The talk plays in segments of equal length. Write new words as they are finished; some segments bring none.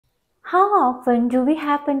How often do we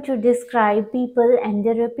happen to describe people and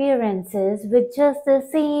their appearances with just the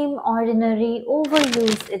same ordinary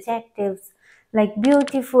overused adjectives like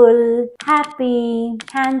beautiful, happy,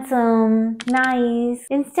 handsome, nice?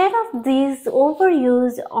 Instead of these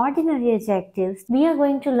overused ordinary adjectives, we are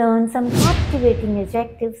going to learn some captivating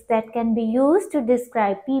adjectives that can be used to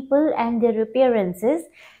describe people and their appearances.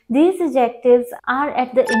 These adjectives are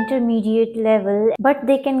at the intermediate level, but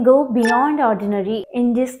they can go beyond ordinary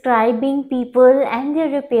in describing people and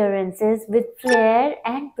their appearances with flair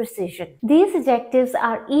and precision. These adjectives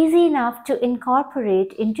are easy enough to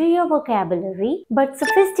incorporate into your vocabulary, but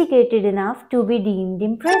sophisticated enough to be deemed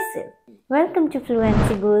impressive. Welcome to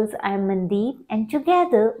Fluency Goals. I am Mandeep, and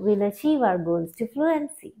together we'll achieve our goals to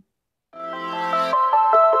fluency.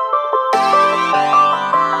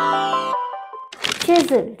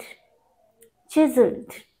 Chiseled.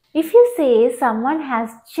 Chiseled. If you say someone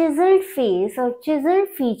has chiseled face or chiseled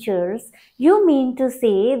features, you mean to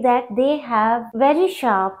say that they have very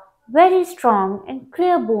sharp, very strong and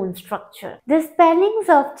clear bone structure. The spellings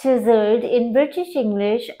of chiseled in British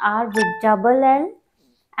English are with double L,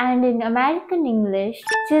 and in American English,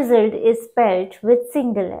 chiseled is spelled with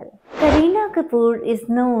single L. Kareena Kapoor is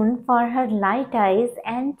known for her light eyes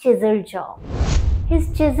and chiseled jaw. His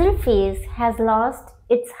chiseled face has lost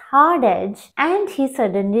its hard edge and he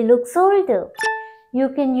suddenly looks older. You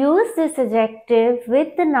can use this adjective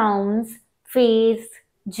with the nouns face,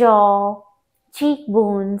 jaw,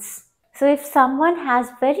 cheekbones. So if someone has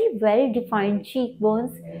very well defined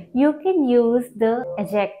cheekbones, you can use the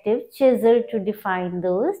adjective chiseled to define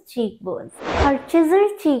those cheekbones. Her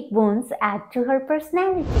chiseled cheekbones add to her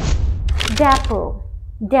personality. Dapper.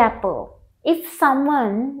 Dapper. If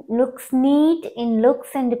someone looks neat in looks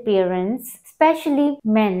and appearance, especially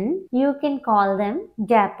men, you can call them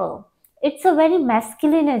dapper. It's a very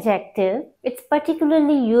masculine adjective. It's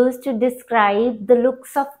particularly used to describe the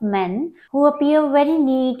looks of men who appear very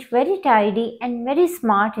neat, very tidy, and very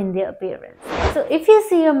smart in their appearance. So if you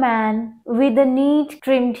see a man with a neat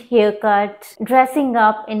trimmed haircut, dressing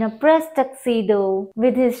up in a pressed tuxedo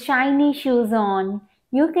with his shiny shoes on,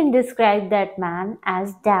 you can describe that man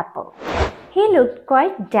as dapper. He looked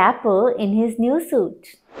quite dapper in his new suit.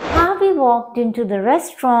 Harvey walked into the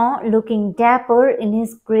restaurant looking dapper in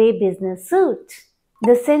his grey business suit.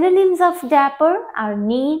 The synonyms of dapper are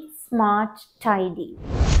neat, smart, tidy.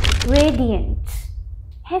 Radiant.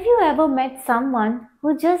 Have you ever met someone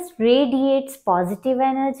who just radiates positive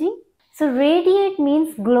energy? So radiate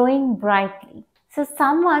means glowing brightly. So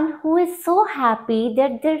someone who is so happy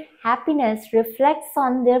that their happiness reflects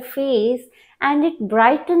on their face and it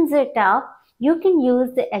brightens it up, you can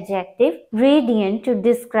use the adjective radiant to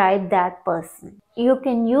describe that person. You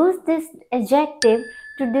can use this adjective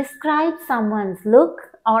to describe someone's look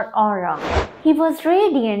or aura. He was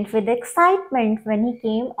radiant with excitement when he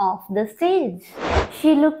came off the stage.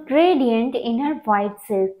 She looked radiant in her white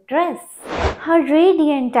silk dress. Her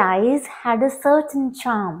radiant eyes had a certain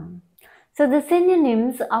charm. So the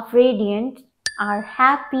synonyms of radiant are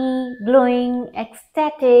happy, glowing,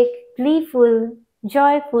 ecstatic, gleeful,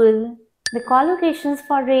 joyful. The collocations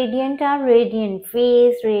for radiant are radiant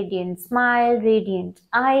face, radiant smile, radiant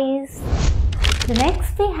eyes. The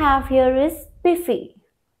next we have here is spiffy.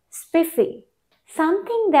 Spiffy.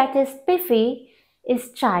 Something that is spiffy is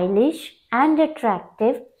stylish and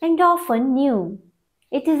attractive and often new.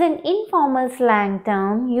 It is an informal slang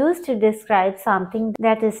term used to describe something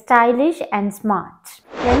that is stylish and smart.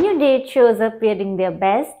 When your date shows up wearing their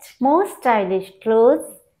best, most stylish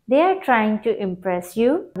clothes, they are trying to impress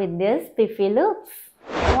you with their spiffy looks.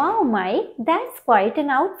 Wow, Mike, that's quite an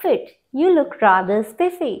outfit. You look rather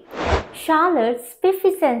spiffy. Charlotte's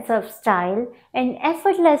spiffy sense of style and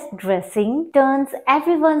effortless dressing turns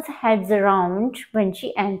everyone's heads around when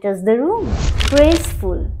she enters the room.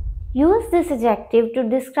 Graceful. Use this adjective to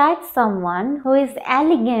describe someone who is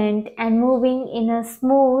elegant and moving in a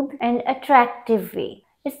smooth and attractive way.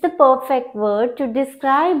 It's the perfect word to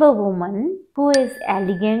describe a woman who is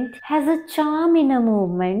elegant, has a charm in her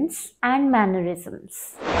movements and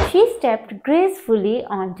mannerisms. She stepped gracefully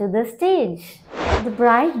onto the stage. The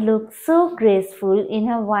bride looked so graceful in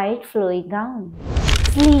her white flowy gown.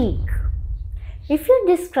 Sleek. If you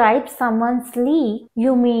describe someone sleek,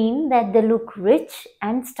 you mean that they look rich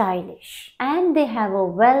and stylish, and they have a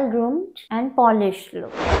well-groomed and polished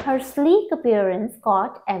look. Her sleek appearance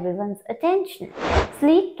caught everyone's attention.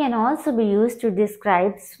 Sleek can also be used to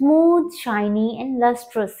describe smooth, shiny, and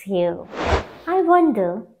lustrous hair. I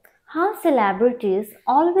wonder how celebrities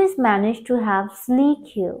always manage to have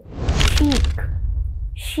sleek hair. Chic.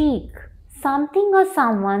 Chic. Something or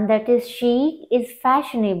someone that is chic is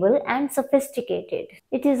fashionable and sophisticated.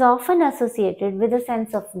 It is often associated with a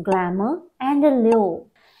sense of glamour and allure.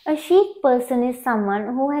 A chic person is someone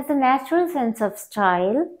who has a natural sense of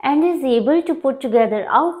style and is able to put together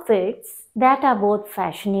outfits that are both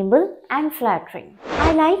fashionable and flattering.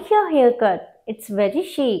 I like your haircut. It's very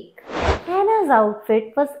chic. Hannah's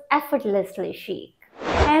outfit was effortlessly chic.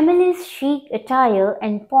 Emily's chic attire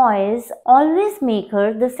and poise always make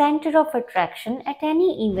her the center of attraction at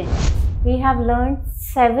any event. We have learned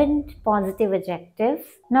 7 positive adjectives.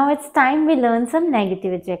 Now it's time we learn some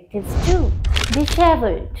negative adjectives too.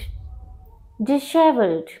 Disheveled.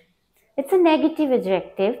 Disheveled. It's a negative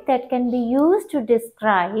adjective that can be used to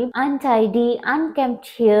describe untidy, unkempt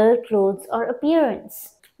hair, clothes, or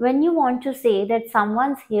appearance. When you want to say that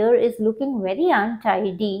someone's hair is looking very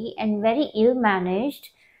untidy and very ill-managed,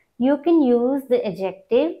 you can use the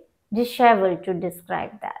adjective disheveled to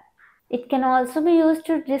describe that. It can also be used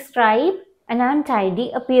to describe an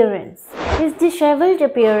untidy appearance. His disheveled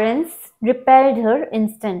appearance repelled her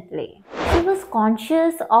instantly. She was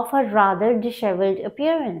conscious of her rather disheveled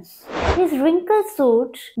appearance. His wrinkled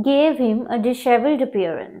suit gave him a disheveled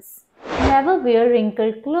appearance. Never wear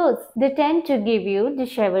wrinkled clothes. They tend to give you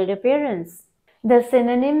disheveled appearance. The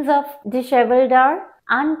synonyms of disheveled are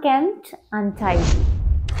unkempt, untidy.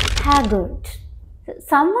 Haggard.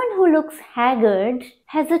 Someone who looks haggard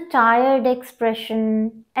has a tired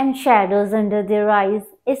expression and shadows under their eyes,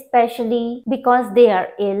 especially because they are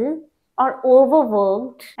ill or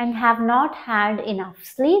overworked and have not had enough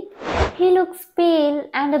sleep. He looks pale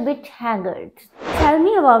and a bit haggard. Tell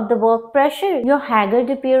me about the work pressure. Your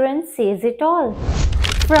haggard appearance says it all.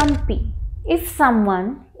 Frumpy. If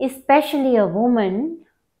someone, especially a woman,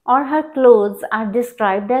 or her clothes are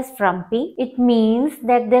described as frumpy, it means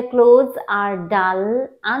that their clothes are dull,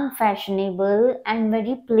 unfashionable, and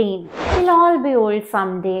very plain. We'll all be old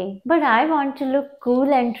someday, but I want to look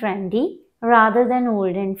cool and trendy rather than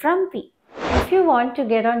old and frumpy. If you want to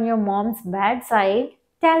get on your mom's bad side,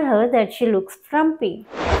 tell her that she looks frumpy.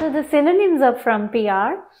 So the synonyms of frumpy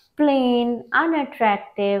are plain,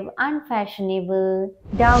 unattractive, unfashionable,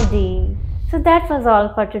 dowdy. So that was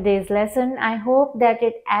all for today's lesson. I hope that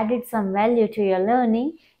it added some value to your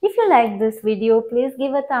learning. If you like this video, please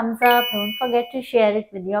give a thumbs up. Don't forget to share it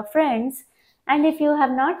with your friends. And if you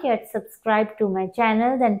have not yet subscribed to my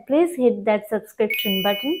channel, then please hit that subscription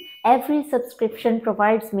button. Every subscription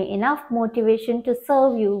provides me enough motivation to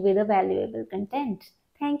serve you with a valuable content.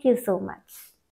 Thank you so much.